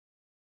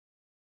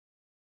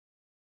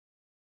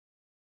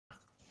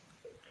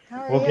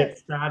How are We'll you? get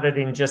started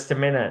in just a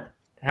minute.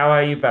 How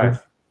are you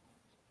both?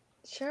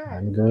 Sure.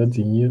 I'm good,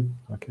 and you?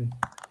 Okay.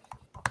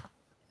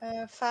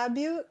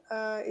 Fabio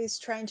is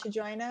trying to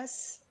join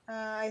us.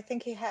 I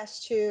think he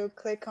has to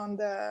click on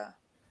the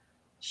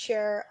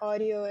share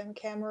audio and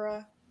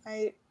camera.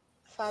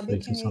 Fabio,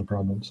 Facing some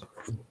problems.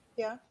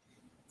 Yeah.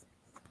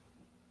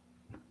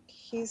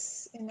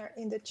 He's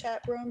in the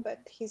chat room, but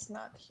he's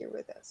not here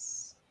with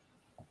us.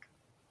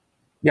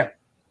 Yeah.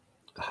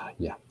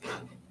 Yeah.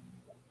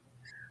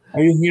 Are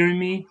you hearing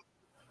me?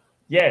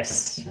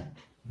 Yes.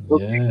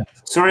 Yeah.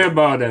 Sorry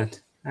about that.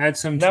 I had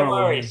some trouble.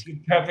 No worries. You're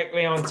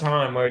perfectly on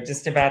time. We're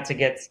just about to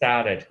get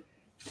started.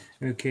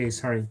 Okay,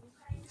 sorry.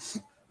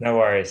 No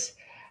worries.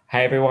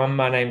 Hey everyone,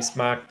 my name's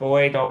Mark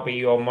Boyd. I'll be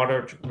your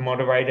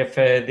moderator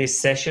for this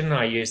session.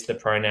 I use the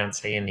pronouns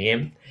he and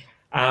him.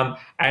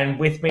 And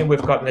with me,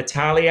 we've got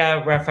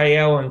Natalia,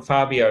 Rafael, and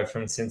Fabio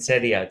from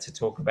Sensedia to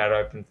talk about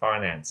open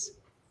finance.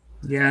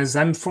 Yes,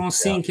 I'm from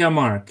Sinqia,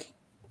 Mark.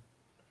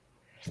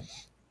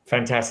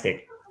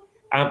 Fantastic.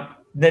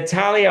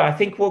 Natalia, I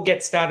think we'll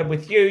get started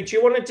with you. Do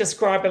you want to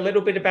describe a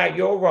little bit about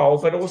your role,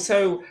 but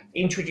also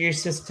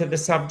introduce us to the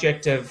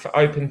subject of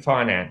open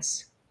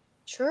finance?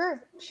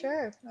 Sure.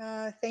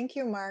 Thank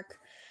you, Mark.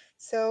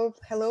 So,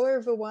 hello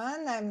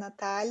everyone. I'm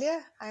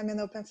Natalia. I'm an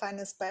open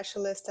finance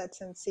specialist at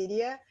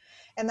Sensedia,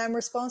 and I'm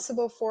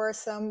responsible for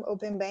some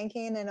open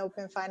banking and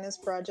open finance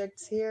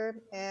projects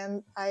here.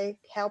 And I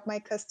help my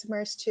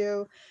customers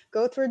to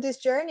go through this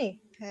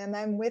journey. And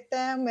I'm with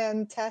them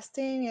and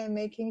testing and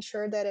making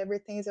sure that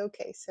everything is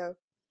okay. So,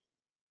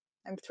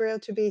 I'm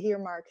thrilled to be here,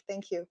 Mark.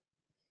 Thank you.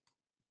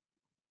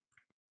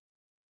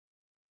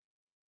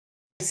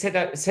 Set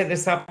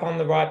us up on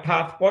the right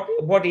path.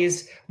 What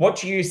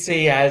do you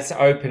see as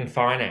open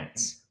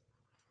finance?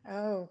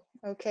 Oh,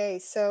 okay.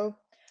 So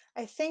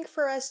I think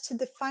for us to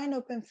define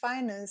open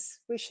finance,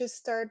 we should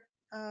start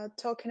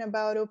talking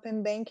about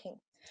open banking.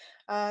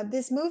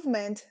 This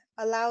movement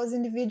allows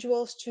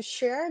individuals to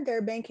share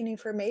their banking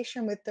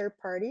information with third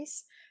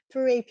parties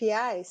through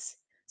APIs.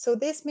 So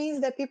this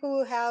means that people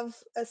will have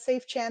a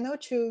safe channel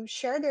to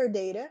share their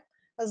data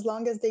as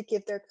long as they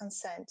give their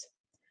consent.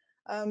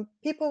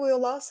 People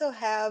will also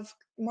have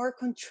more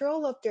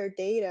control of their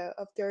data,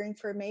 of their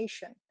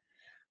information.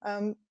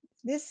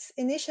 This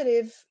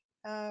initiative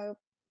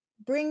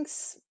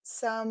brings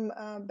some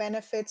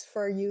benefits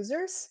for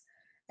users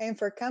and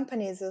for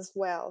companies as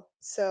well.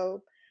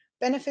 So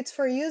benefits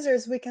for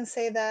users, we can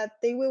say that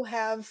they will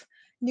have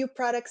new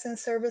products and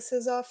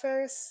services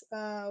offers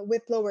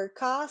with lower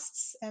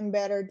costs and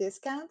better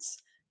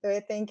discounts. So I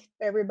think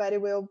everybody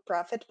will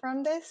profit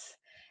from this.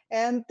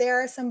 And there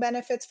are some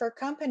benefits for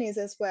companies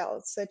as well,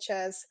 such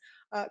as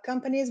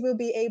companies will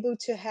be able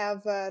to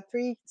have a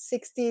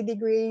 360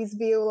 degrees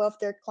view of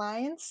their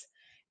clients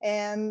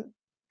and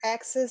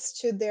access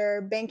to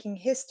their banking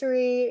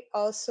history,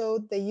 also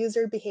the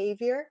user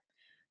behavior.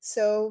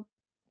 So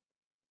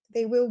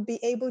they will be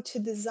able to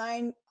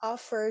design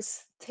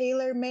offers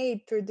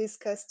tailor-made for these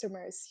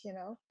customers.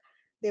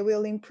 They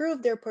will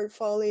improve their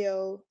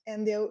portfolio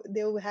and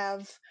they'll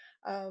have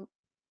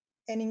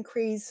an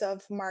increase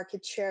of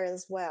market share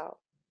as well.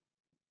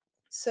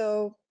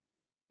 So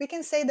we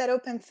can say that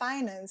open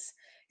finance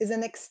is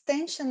an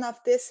extension of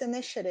this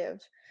initiative,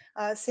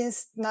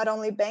 since not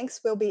only banks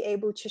will be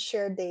able to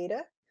share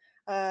data,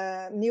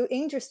 new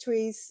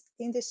industries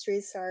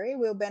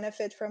will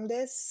benefit from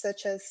this,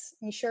 such as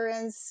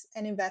insurance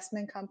and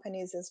investment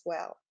companies as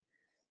well.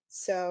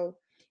 So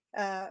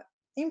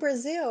in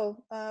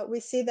Brazil, we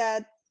see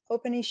that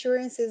open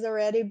insurance is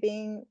already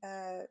being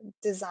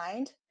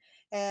designed,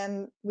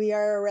 and we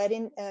are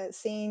already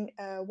seeing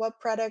what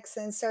products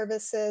and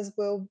services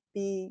will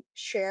be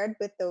shared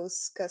with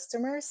those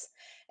customers.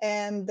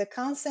 And the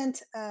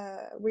consent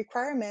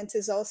requirement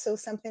is also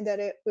something that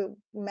it will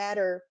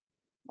matter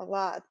a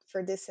lot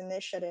for this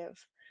initiative.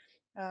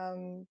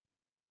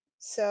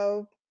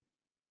 So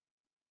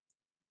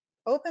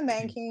open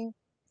banking,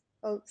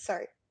 oh,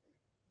 sorry.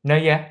 No,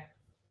 yeah.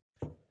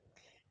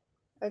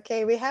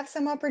 Okay, we have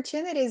some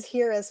opportunities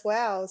here as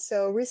well.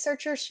 So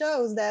researcher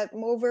shows that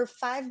over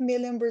 5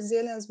 million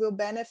Brazilians will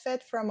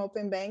benefit from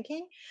open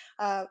banking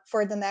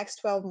for the next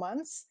 12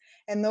 months.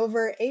 And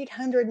over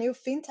 800 new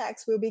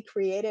fintechs will be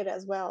created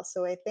as well.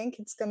 So I think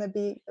it's going to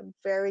be a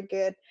very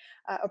good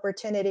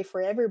opportunity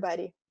for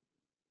everybody.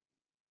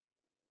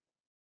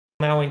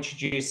 Now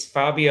introduce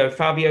Fabio.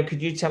 Fabio,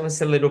 could you tell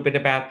us a little bit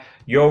about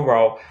your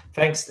role?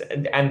 Thanks,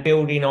 and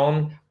building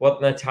on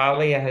what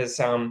Natalia has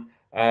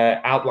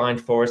outlined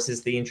for us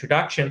as the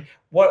introduction.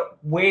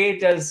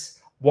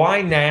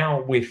 Why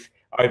now with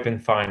open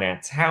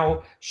finance?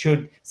 How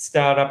should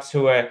startups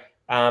who are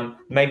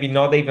maybe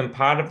not even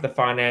part of the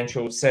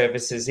financial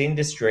services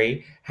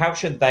industry, how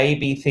should they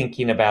be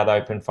thinking about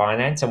open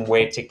finance and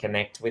where to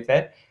connect with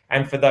it?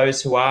 And for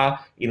those who are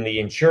in the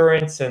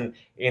insurance and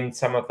in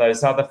some of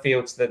those other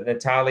fields that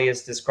Natalia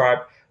has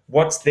described,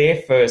 what's their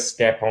first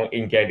step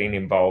in getting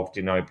involved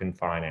in open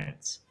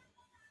finance?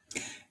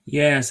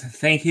 Yes,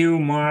 thank you,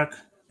 Mark.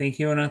 Thank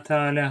you,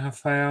 Natalia,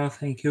 Rafael.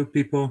 Thank you,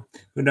 people.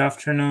 Good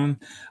afternoon.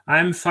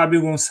 I'm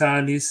Fabio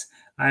Gonsalez.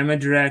 I'm a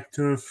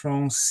director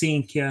from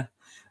Sinqia.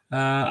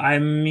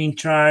 I'm in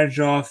charge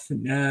of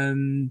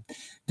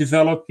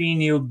developing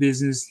new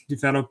business,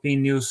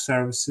 developing new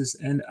services,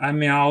 and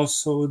I'm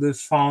also the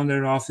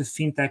founder of the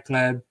FinTech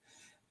Lab,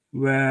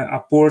 a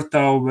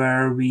portal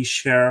where we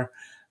share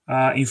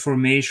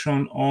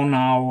information on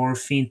our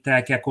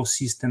FinTech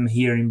ecosystem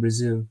here in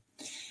Brazil.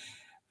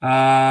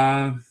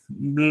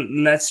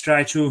 Let's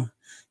try to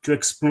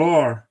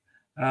explore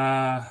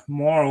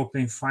more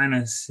open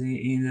finance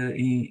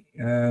in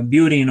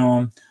building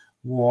on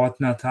what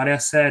Natalia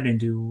said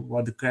and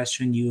what the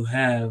question you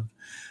have.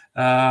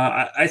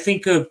 I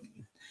think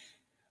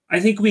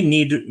we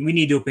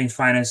need open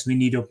finance. We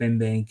need open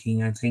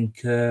banking. I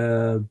think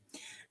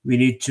we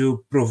need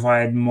to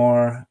provide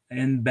more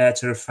and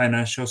better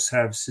financial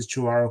services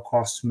to our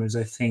customers.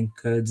 I think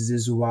this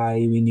is why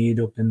we need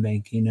open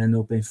banking and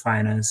open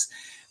finance.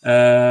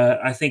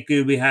 I think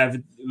we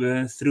have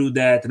through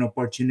that an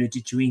opportunity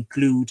to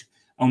include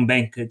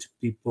unbanked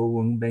people,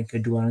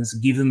 unbanked ones,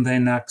 giving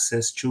them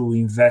access to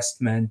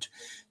investment,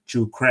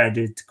 to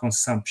credit,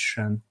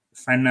 consumption,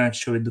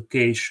 financial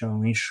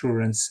education,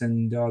 insurance,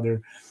 and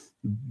other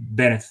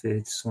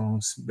benefits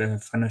on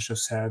financial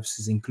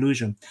services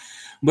inclusion.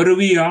 But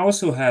we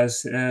also have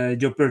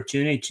the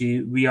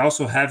opportunity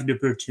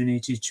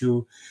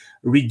to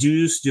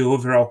reduce the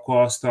overall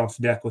cost of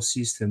the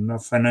ecosystem,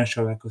 of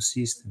financial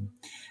ecosystem,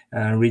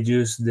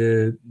 reduce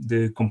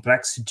the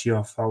complexity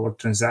of our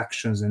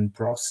transactions and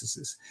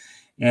processes.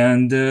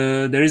 And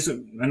there is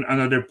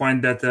another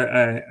point that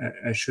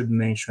I should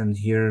mention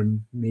here,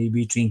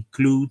 maybe to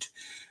include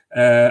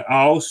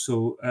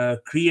also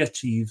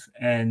creative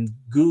and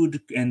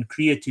good and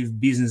creative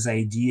business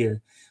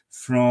idea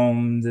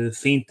from the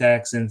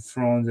fintechs and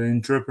from the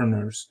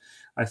entrepreneurs.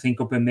 I think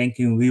open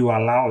banking will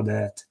allow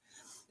that.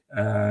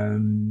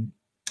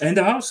 And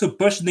also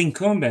push the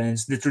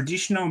incumbents, the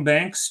traditional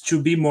banks,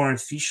 to be more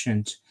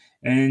efficient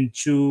and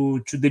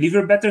to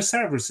deliver better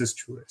services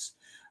to us.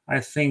 I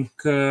think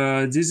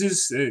this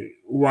is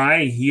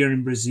why here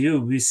in Brazil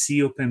we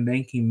see open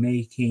banking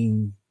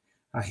making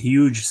a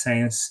huge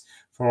sense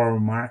for our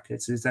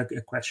markets. It's like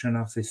a question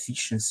of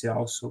efficiency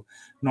also,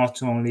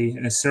 not only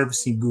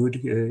servicing good,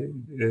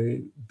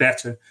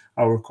 better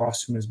our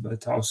customers,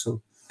 but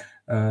also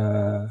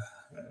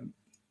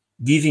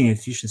giving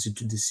efficiency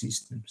to the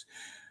systems.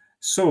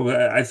 So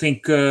I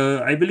think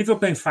I believe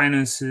open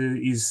finance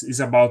is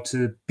about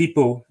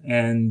people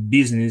and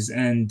business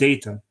and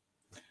data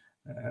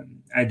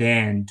at the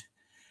end.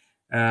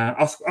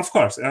 Of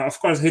course,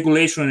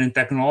 regulation and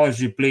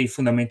technology play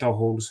fundamental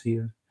roles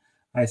here.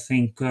 I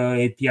think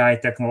API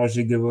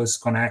technology gives us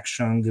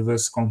connection, gives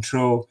us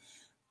control,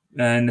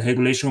 and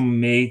regulation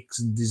makes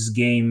this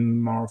game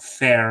more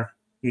fair.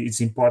 It's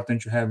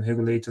important to have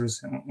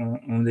regulators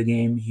on the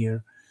game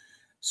here.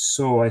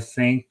 So I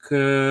think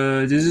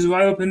this is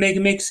why open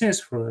banking makes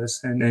sense for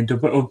us, and to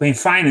open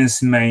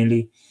finance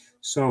mainly.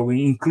 So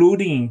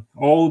including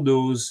all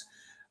those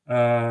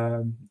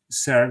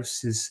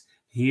services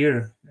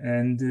here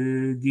and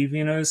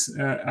giving us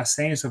a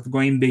sense of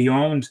going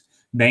beyond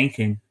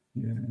banking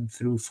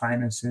through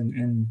finance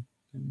and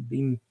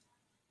being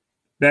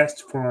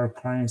best for our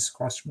clients,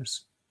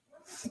 customers.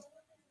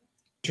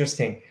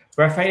 Interesting.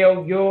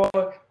 Rafael, you're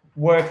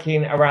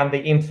working around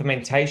the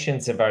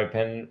implementations of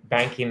open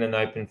banking and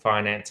open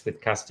finance with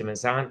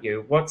customers, aren't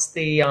you? What's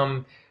the,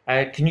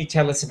 can you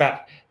tell us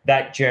about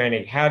that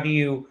journey? How do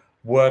you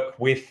work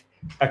with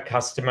a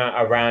customer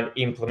around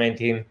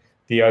implementing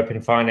the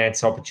open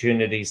finance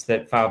opportunities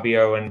that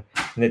Fabio and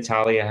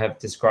Natalia have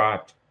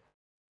described?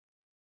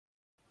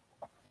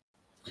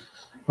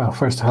 Well,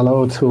 first,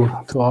 hello to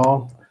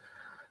all.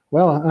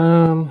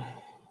 Well,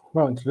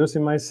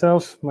 introducing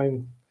myself,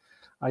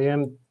 I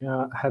am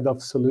head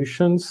of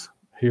solutions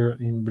here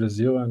in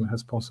Brazil. I'm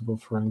responsible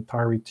for an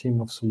entire team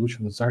of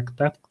solutions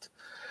architect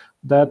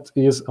that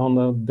is on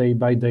a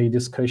day-by-day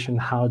discussion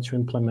how to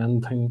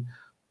implementing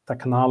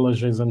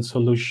technologies and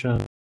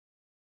solutions,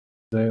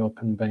 the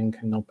open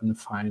banking, open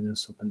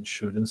finance, open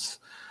insurance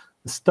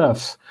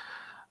stuff.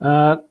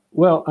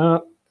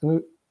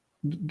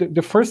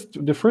 The first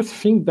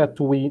thing that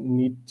we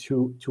need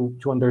to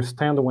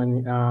understand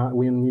when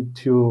we need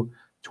to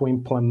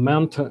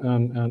implement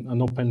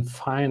an open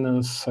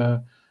finance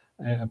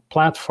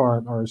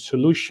platform or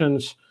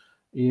solutions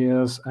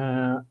is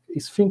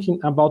thinking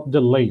about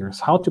the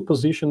layers, how to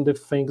position the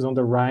things on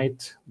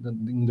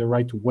in the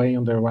right way,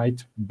 on the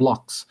right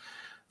blocks.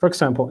 For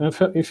example,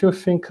 if you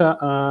think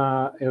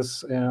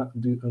as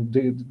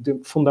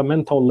the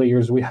fundamental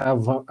layers, we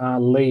have a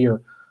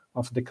layer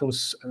of the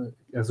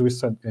as we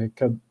said,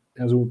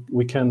 as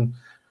we can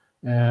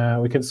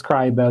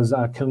describe as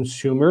a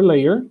consumer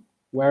layer,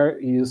 where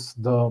is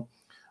the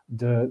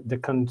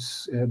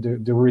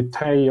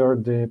retailer,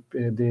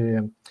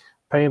 the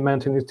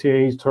payment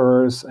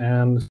initiators,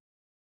 and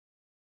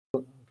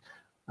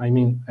I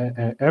mean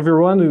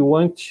everyone. We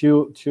want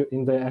to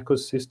in the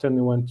ecosystem.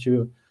 We want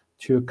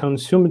to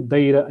consume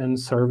data and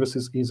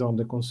services is on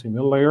the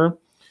consumer layer.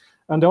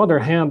 On the other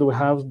hand, we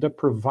have the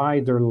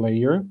provider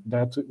layer,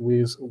 that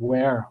is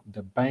where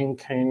the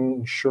banking,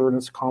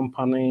 insurance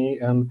company,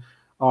 and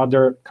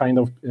other kind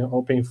of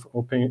open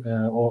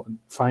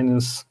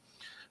finance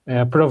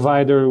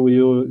provider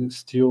will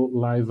still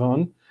live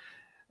on.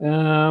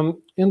 And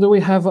we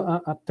have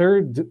a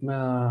third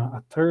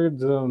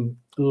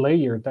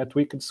layer that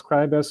we could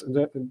describe as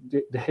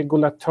the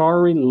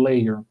regulatory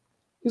layer.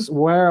 Is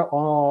where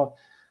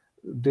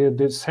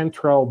the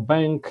central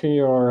bank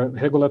or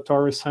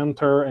regulatory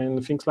center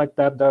and things like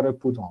that are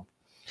put on.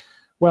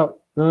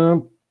 Well,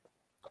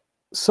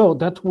 so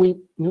that we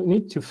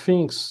need to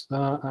think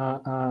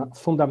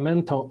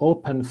fundamental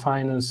open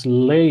finance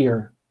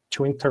layer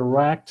to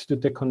interact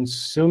with the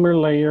consumer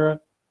layer,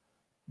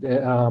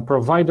 the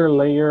provider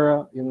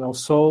layer,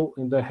 so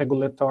in the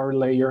regulatory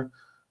layer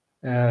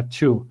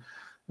too.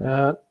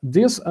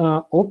 This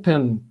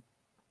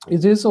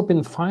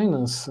open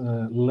finance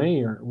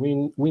layer,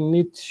 we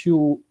need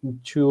to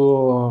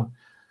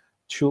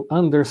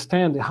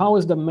understand how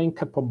is the main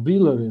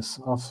capabilities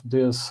of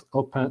this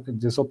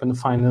open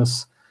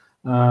finance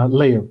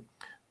layer.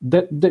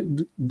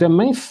 The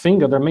main thing,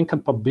 the main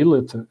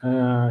capability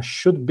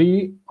should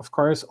be, of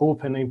course,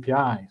 open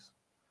APIs,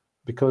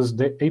 because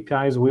the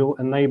APIs will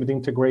enable the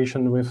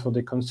integration with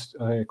the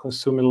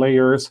consumer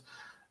layers,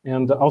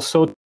 and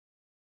also the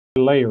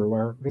layer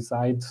where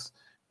resides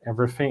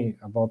everything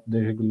about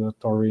the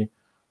regulatory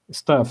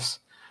stuffs.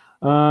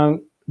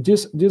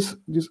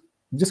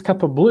 This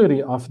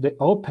capability of the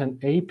open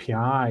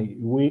API,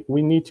 we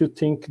need to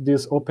think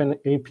this open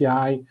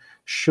API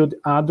should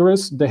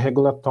address the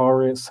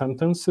regulatory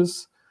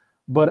sentences,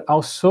 but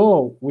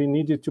also we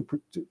needed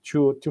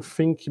to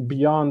think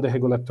beyond the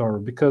regulatory,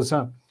 because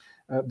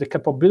the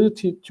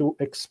capability to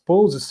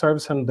expose the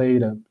service and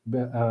data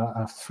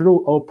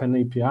through open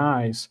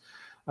APIs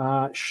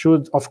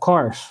should, of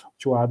course,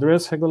 to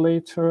address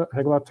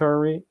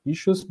regulatory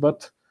issues,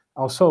 but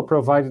also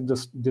provide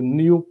the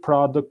new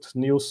product,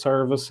 new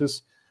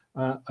services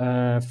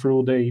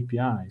through the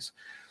APIs.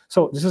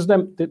 So this is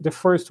the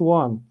first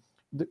one.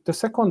 The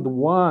second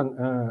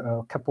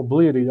one,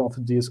 capability of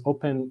this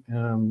open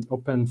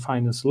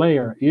finance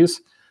layer,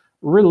 is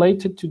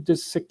related to the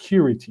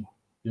security.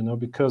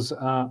 Because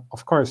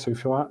of course,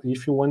 if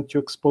you want to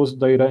expose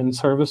data and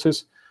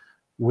services,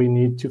 we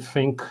need to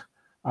think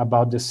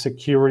about the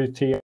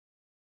security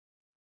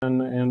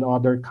and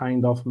other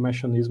kind of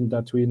mechanism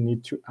that we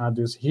need to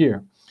address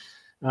here.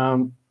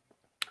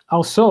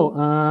 Also,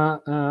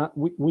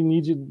 we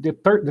need the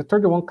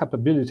third one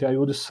capability, I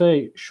would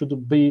say,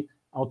 should be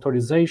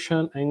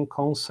authorization and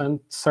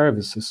consent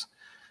services,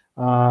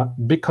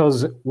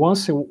 because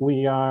once when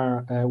we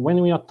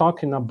are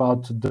talking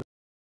about the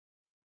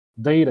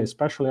data,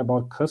 especially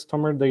about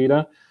customer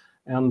data,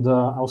 and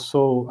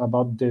also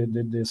about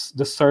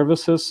the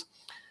services,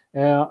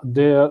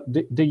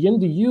 the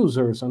end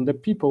users and the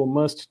people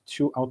must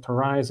to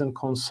authorize and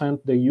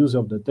consent the use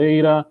of the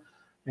data,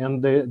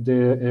 and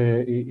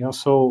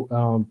also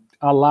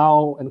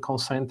allow and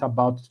consent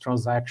about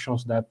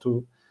transactions that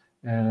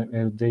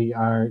they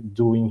are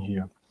doing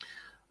here.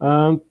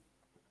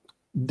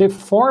 The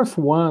fourth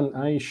one,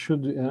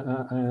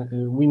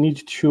 we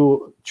need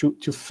to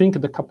think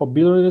the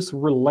capabilities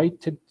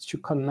related to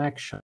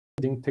connection,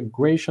 the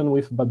integration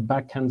with the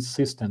backend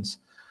systems,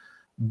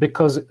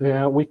 because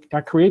we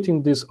are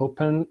creating this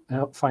open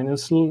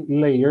finance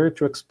layer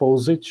to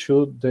expose it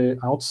to the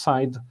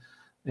outside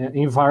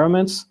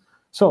environments.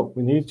 So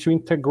we need to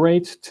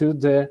integrate to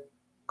the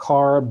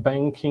car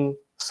banking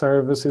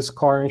services,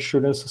 car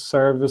insurance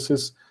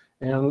services,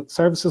 and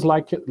services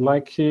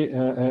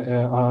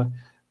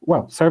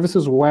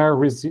services where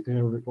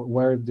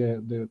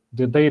the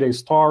data is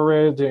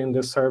stored and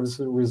the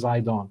services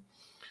reside on.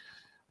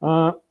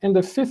 And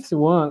the fifth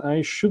one,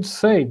 I should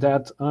say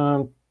that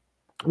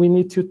we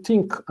need to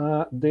think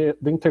the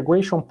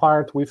integration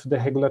part with the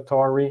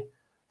regulatory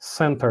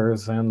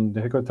centers and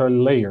the regulatory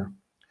layer.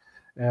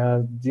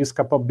 These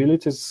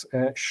capabilities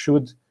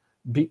should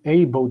be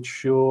able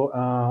to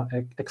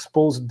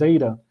expose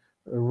data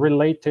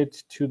related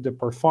to the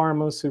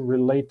performance,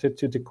 related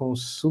to the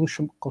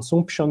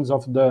consumptions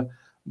of the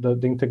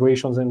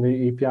integrations and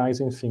the APIs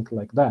and things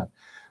like that.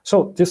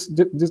 So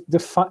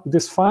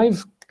this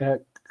five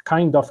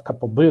kind of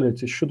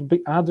capabilities should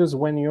be addressed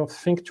when you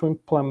think to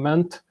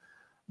implement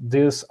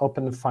this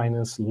open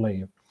finance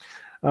layer.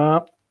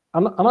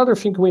 Another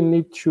thing we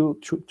need to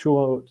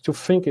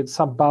think it's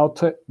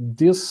about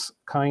this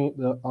kind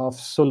of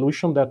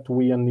solution that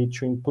we need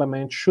to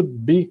implement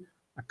should be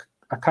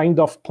a kind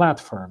of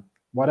platform.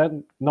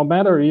 No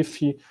matter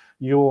if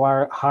you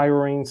are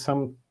hiring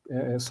some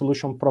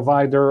solution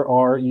provider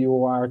or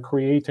you are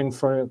creating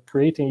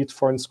it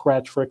from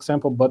scratch, for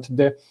example, but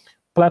the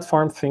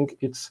platform thing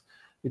it's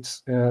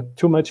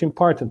too much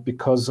important,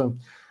 because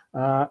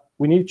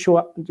we need to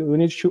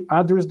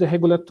address the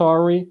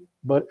regulatory.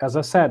 But as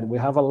I said, we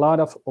have a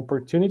lot of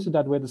opportunity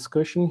that we're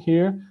discussing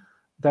here,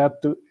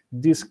 that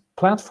this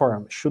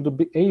platform should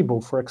be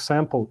able, for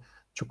example,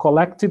 to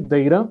collect the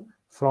data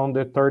from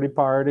the third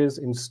parties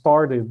and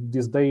store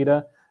this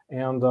data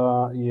and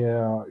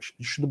yeah,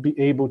 should be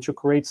able to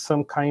create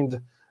some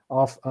kind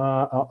of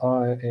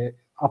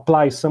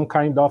apply some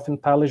kind of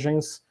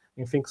intelligence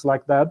and things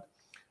like that,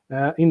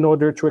 in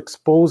order to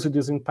expose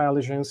this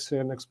intelligence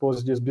and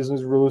expose these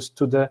business rules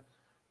to the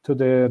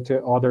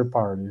other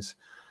parties.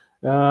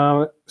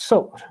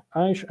 So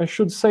I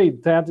should say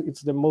that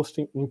it's the most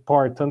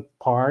important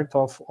part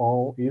of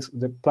all is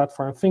the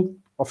platform thinking.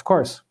 Of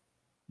course,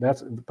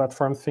 that's the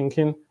platform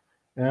thinking,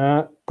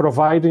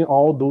 providing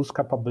all those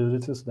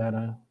capabilities that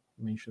I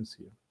mentioned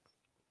here.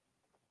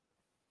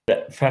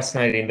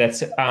 Fascinating.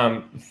 That's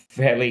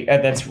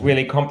that's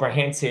really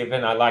comprehensive,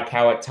 and I like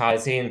how it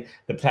ties in.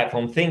 The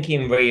platform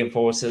thinking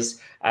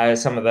reinforces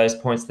some of those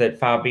points that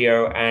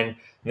Fabio and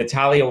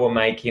Natalia were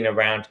making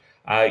around,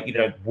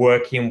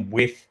 working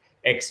with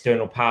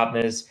external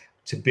partners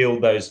to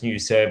build those new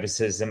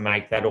services and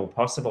make that all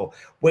possible.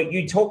 When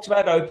you talked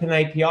about open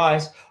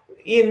APIs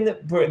in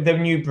the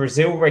new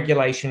Brazil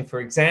regulation, for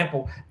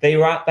example, they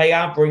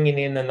are bringing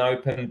in an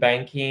open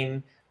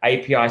banking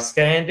API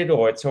standard,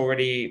 or it's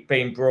already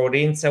been brought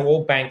in, so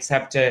all banks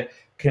have to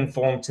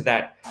conform to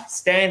that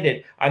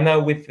standard. I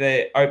know with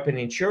the open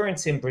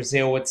insurance in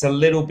Brazil, it's a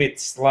little bit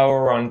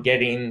slower on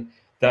getting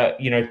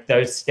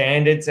those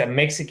standards, and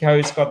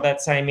Mexico's got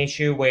that same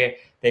issue where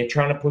they're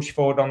trying to push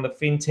forward on the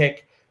fintech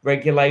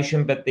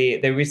regulation, but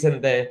there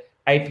isn't the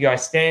API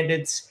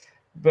standards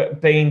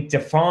being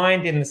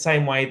defined in the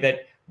same way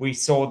that we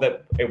saw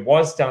that it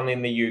was done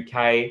in the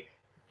UK.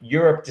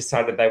 Europe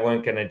decided they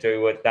weren't going to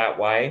do it that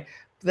way.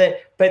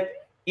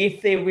 But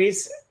if there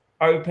is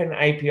open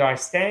API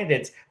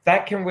standards,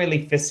 that can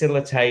really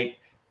facilitate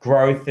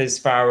growth, as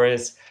far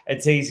as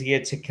it's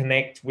easier to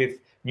connect with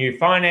new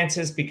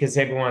finances because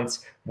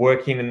everyone's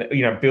working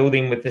and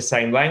building with the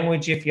same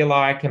language, if you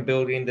like, and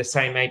building the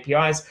same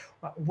APIs.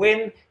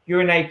 When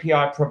you're an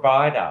API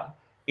provider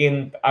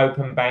in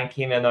open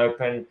banking and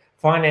open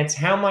finance,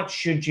 how much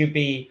should you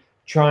be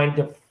trying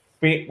to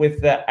fit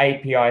with the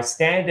API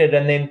standard?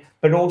 And then,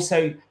 but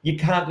also you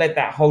can't let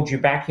that hold you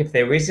back if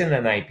there isn't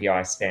an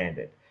API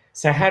standard.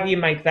 So how do you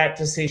make that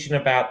decision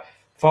about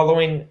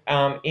following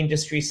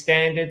industry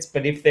standards,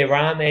 but if there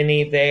aren't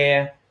any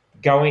there,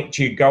 do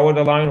you go it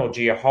alone, or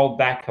do you hold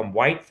back and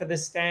wait for the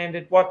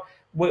standard?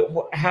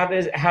 How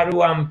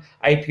do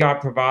API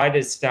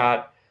providers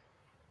start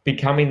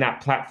becoming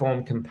that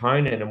platform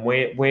component, and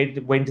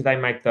when do they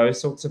make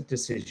those sorts of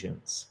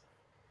decisions?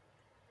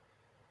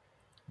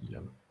 Yeah.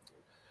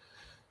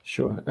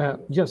 Sure.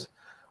 Yes.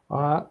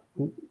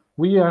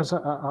 We as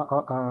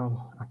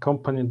a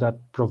company that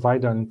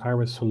provide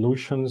entire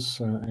solutions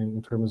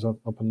in terms of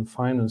open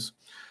finance,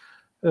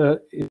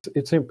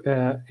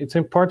 it's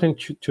important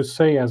to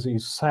say, as you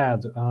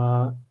said,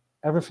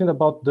 everything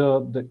about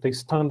the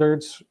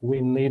standards we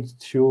need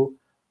to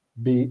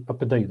be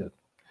updated.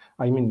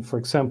 I mean, for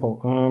example,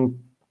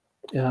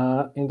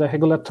 in the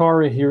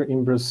regulatory here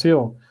in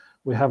Brazil,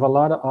 we have a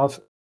lot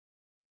of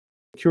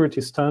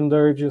security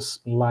standards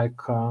like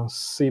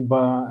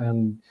CIBA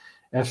and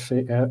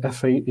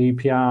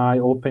API,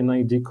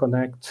 OpenID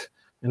Connect,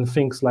 and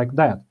things like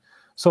that.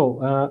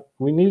 So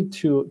we need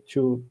to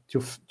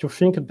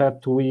think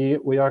that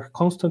we are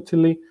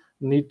constantly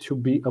need to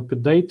be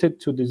updated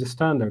to these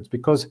standards,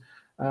 because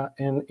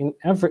in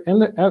every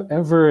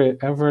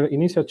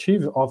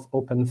initiative of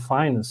open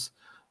finance,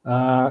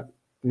 I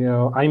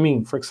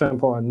mean, for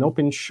example, an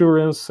open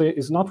insurance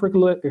is not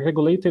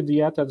regulated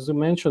yet, as you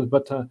mentioned,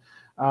 but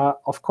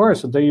of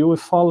course they will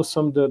follow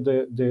some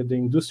the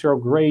industrial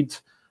grade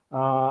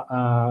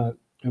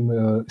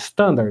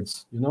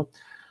standards,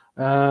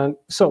 and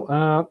so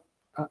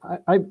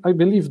I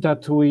believe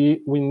that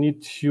we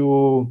need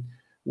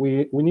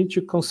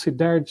to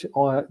consider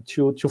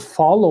to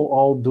follow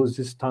all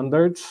those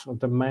standards,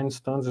 the main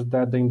standards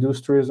that the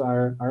industries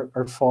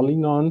are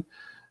following on,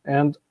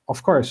 and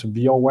of course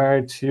be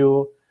aware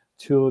to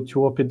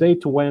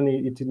update when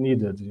it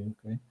needed.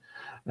 Okay?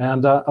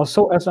 And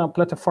also, as a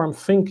platform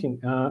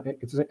thinking,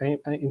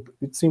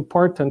 it's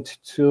important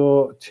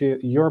to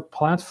your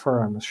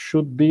platform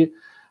should be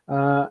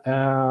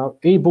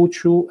able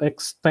to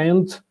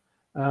extend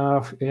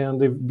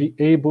and be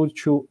able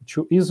to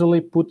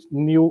easily put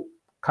new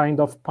kind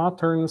of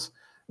patterns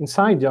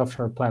inside of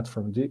your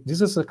platform.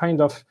 This is a kind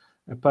of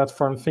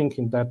platform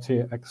thinking that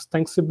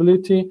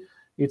extensibility.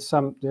 It's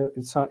an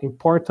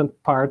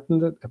important part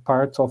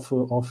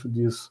of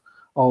this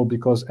all,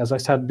 because, as I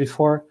said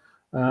before,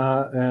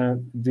 you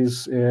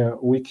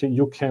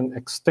can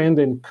extend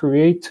and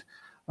create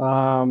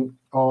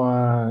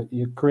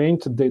you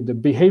create the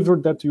behavior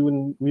that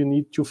you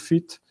need to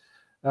fit,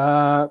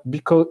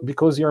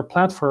 because your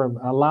platform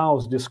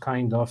allows this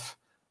kind of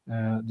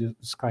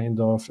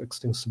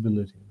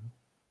extensibility.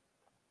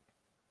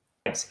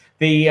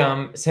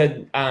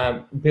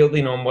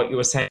 Building on what you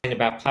were saying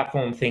about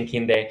platform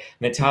thinking there,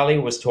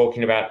 Natalia was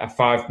talking about a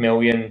 5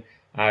 million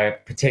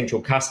potential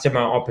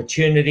customer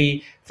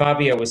opportunity.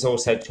 Fabio was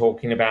also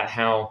talking about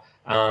how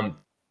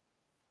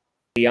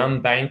the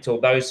unbanked, or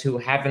those who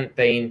haven't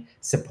been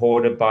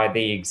supported by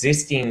the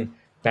existing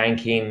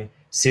banking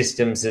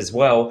systems as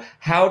well.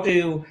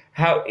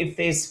 If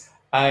there's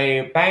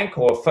a bank,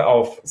 or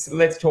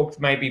let's talk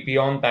maybe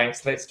beyond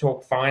banks, let's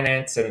talk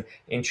finance and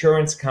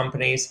insurance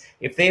companies,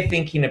 if they're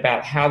thinking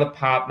about how to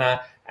partner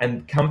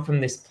and come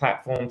from this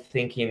platform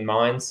thinking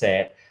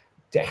mindset,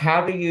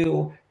 how do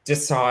you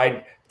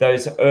decide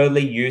those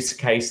early use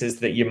cases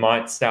that you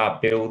might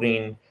start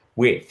building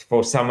with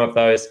for some of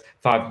those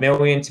 5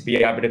 million to be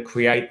able to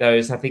create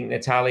those? I think,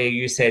 Natalia,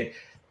 you said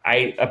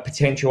a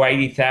potential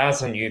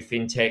 80,000 new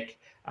fintech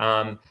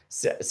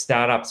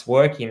startups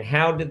working.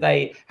 How did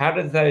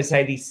those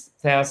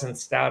 80,000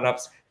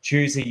 startups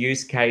choose a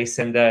use case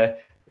and a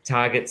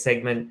target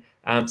segment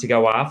to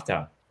go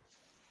after?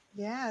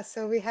 Yeah,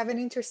 so we have an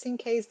interesting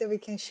case that we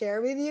can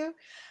share with you.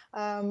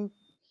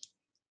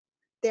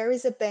 There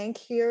is a bank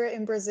here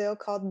in Brazil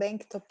called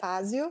Bank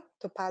Topazio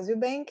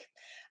Bank.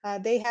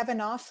 They have an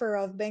offer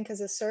of bank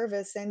as a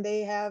service, and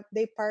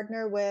they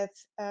partner with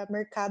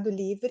Mercado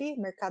Livre,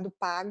 Mercado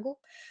Pago,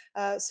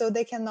 so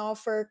they can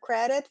offer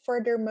credit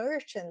for their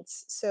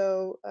merchants.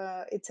 So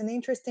it's an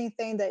interesting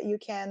thing that you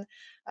can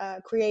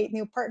create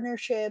new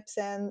partnerships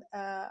and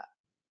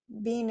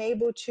being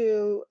able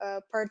to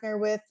partner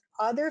with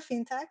other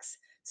fintechs.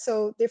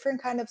 So different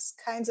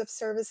kinds of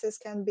services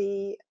can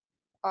be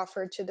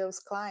offered to those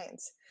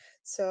clients.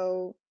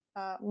 So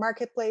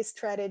marketplace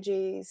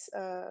strategies,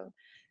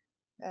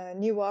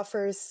 new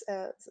offers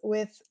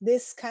with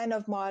this kind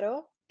of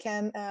model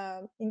can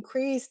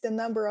increase the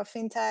number of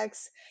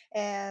fintechs.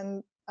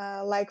 And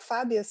like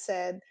Fabio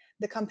said,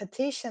 the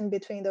competition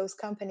between those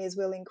companies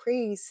will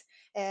increase,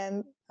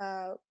 and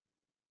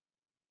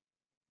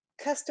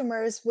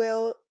customers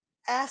will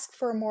ask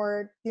for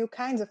more new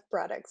kinds of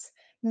products,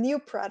 new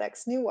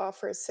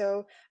offers.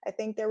 So I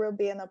think there will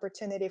be an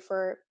opportunity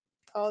for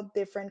all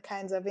different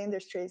kinds of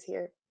industries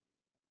here.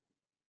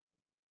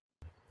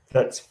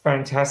 That's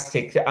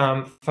fantastic.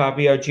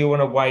 Fabio, do you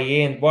want to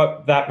weigh in?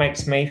 What that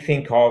makes me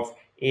think of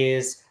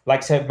is,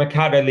 like, so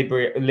Mercado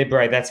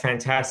Libre, that's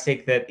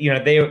fantastic that, you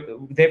know,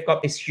 they've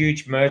got this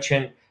huge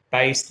merchant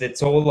base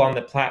that's all on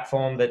the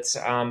platform, that's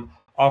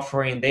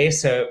offering their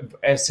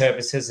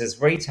services as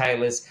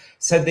retailers.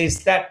 So there's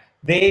that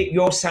there.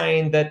 You're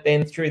saying that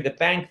then through the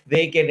bank,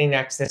 they're getting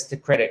access to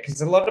credit, because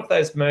a lot of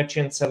those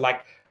merchants are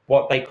like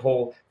what they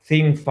call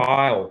thin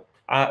file,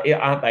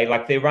 aren't they?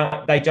 Like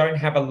they don't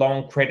have a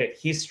long credit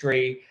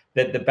history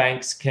that the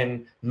banks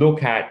can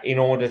look at in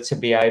order to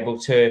be able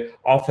to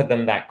offer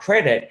them that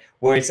credit.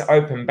 Whereas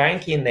open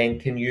banking then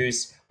can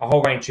use a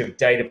whole range of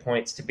data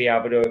points to be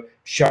able to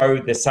show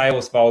the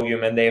sales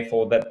volume, and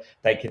therefore that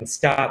they can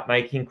start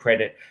making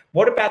credit.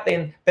 What about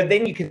then? But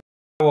then you can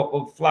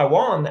flow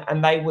on,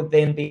 and they would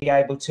then be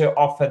able to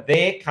offer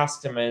their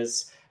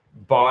customers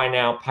buy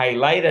now, pay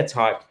later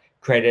type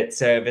credit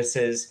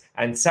services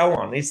and so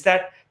on. Is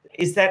that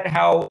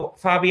how,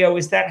 Fabio,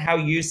 is that how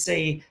you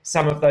see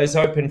some of those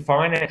open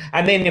finance?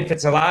 And then if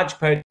it's a large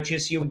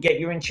purchase, you would get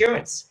your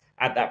insurance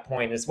at that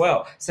point as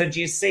well. So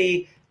do you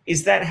see,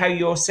 is that how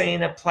you're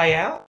seeing it play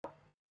out?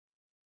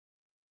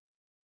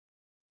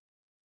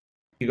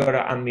 You got to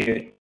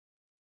unmute.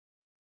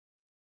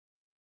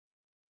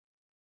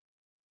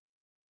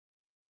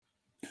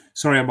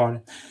 Sorry about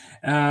it.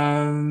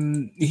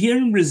 Here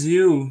in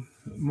Brazil,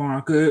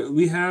 Mark,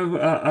 we have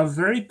a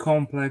very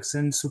complex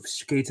and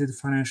sophisticated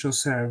financial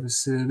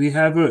service. We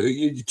have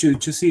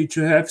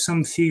to have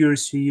some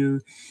figures to you.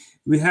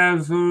 We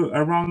have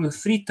around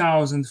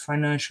 3,000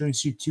 financial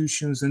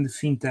institutions and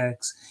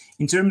fintechs.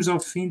 In terms of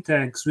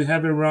fintechs, we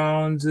have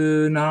around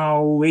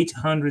now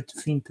 800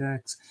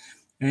 fintechs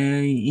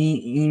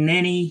in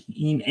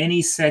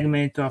any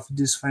segment of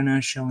these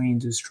financial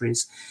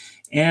industries.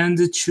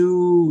 And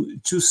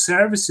to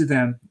service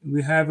them,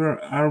 we have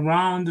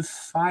around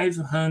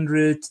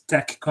 500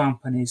 tech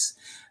companies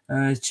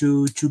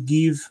to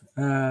give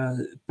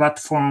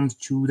platforms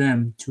to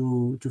them,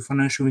 to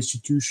financial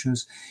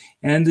institutions,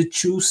 and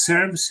to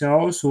service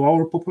also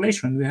our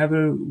population. We have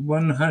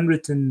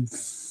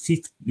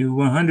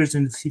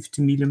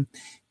 150 million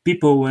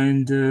people,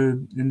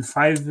 and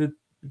five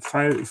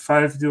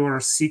or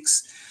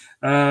 6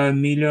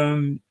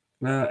 million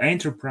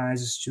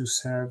enterprises to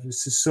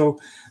service. So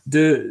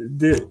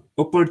the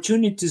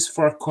opportunities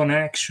for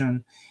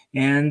connection,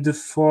 and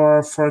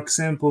for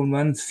example,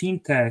 one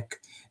fintech,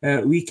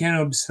 we can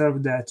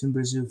observe that in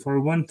Brazil, for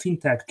one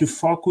fintech to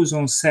focus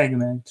on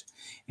segment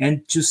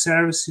and to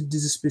service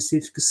this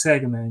specific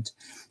segment,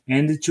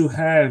 and to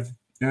have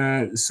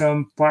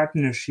some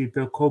partnership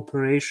or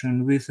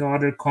cooperation with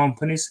other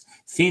companies,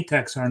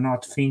 fintechs or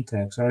not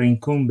fintechs, or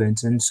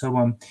incumbents and so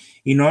on,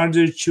 in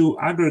order to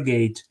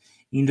aggregate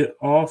in the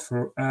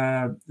offer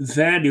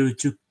value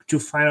to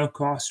final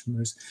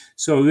customers.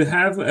 So we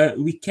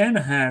can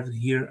have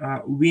here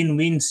a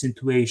win-win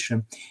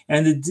situation,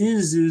 and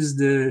this is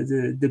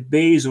the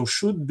base, or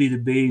should be the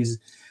base,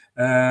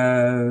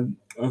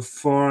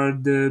 for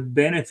the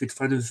benefit,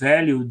 for the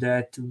value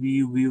that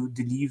we will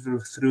deliver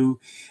through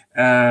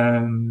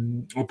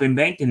open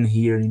banking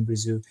here in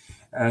Brazil.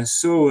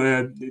 So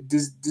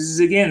this is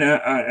again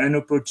an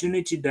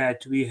opportunity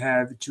that we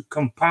have to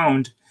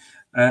compound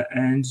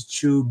and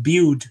to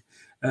build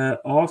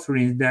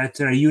offerings that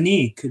are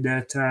unique,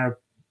 that are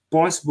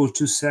possible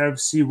to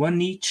service one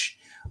niche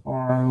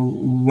or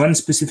one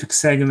specific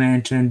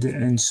segment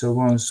and so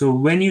on. So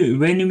when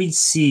you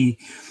see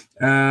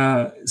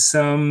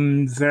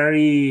some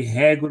very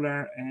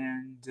regular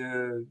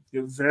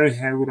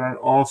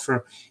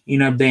offer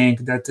in a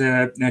bank that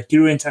a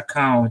current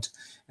account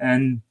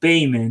and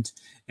payment,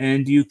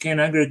 and you can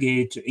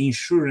aggregate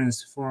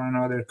insurance for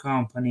another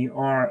company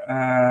or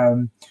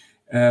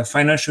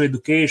financial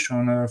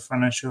education or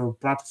financial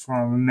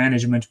platform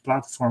management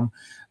platform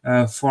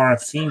for a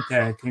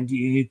fintech, and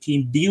you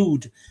can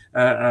build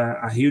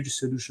a huge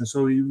solution.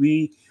 So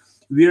we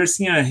are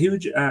seeing a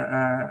huge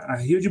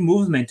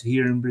movement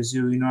here in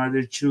Brazil in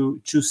order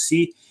to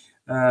see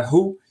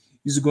who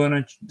is going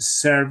to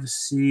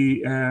service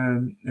the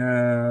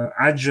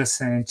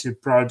adjacent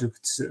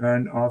products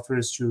and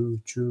offers to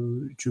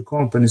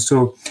companies.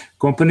 So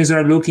companies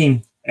are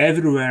looking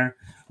everywhere,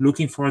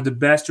 looking for the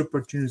best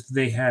opportunities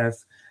they have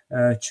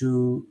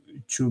to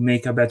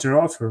make a better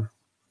offer.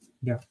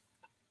 Yeah.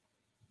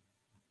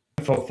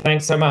 Wonderful.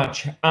 Thanks so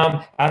much.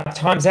 Our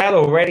time's out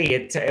already.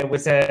 It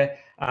was a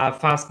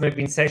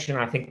fast-moving session.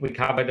 I think we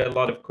covered a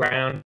lot of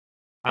ground.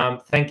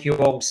 Thank you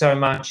all so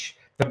much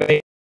for being.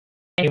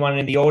 Anyone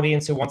in the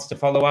audience who wants to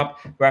follow up,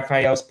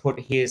 Rafael's put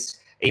his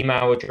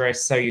email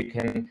address so you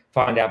can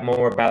find out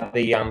more about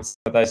the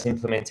those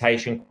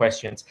implementation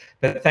questions.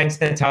 But thanks,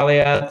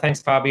 Natalia.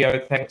 Thanks, Fabio.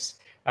 Thanks,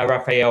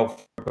 Rafael,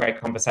 for a great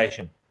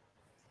conversation.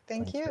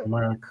 Thank you.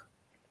 Mark.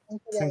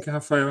 Thank you, Thank you,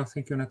 Rafael.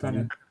 Thank you,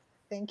 Natalia.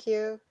 Thank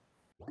you.